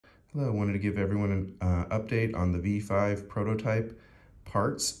Hello, I wanted to give everyone an update on the V5 prototype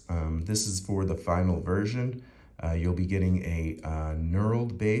parts. This is for the final version. You'll be getting a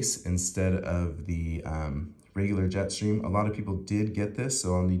knurled base instead of the regular Jetstream. A lot of people did get this,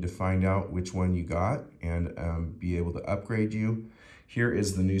 so I'll need to find out which one you got and be able to upgrade you. Here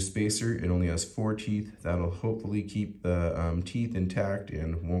is the new spacer. It only has 4 teeth. That'll hopefully keep the teeth intact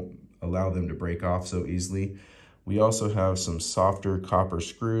and won't allow them to break off so easily. We also have some softer copper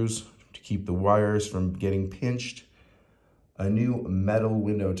screws to keep the wires from getting pinched. A new metal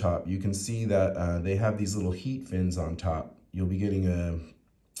window top. You can see that they have these little heat fins on top. You'll be getting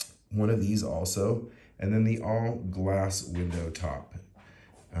one of these also. And then the all glass window top.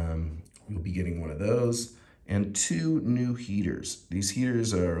 You'll be getting one of those. And 2 new heaters. These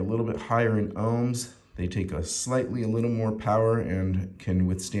heaters are a little bit higher in ohms. They take a little more power and can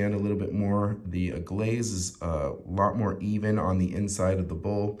withstand a little bit more. The glaze is a lot more even on the inside of the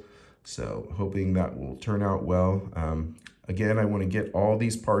bowl, so hoping that will turn out well. Again, I want to get all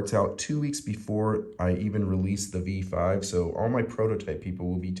these parts out 2 weeks before I even release the V5, so all my prototype people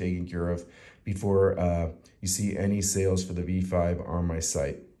will be taken care of before you see any sales for the V5 on my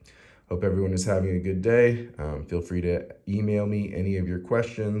site. Hope everyone is having a good day. Feel free to email me any of your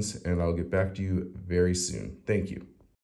questions and I'll get back to you very soon. Thank you.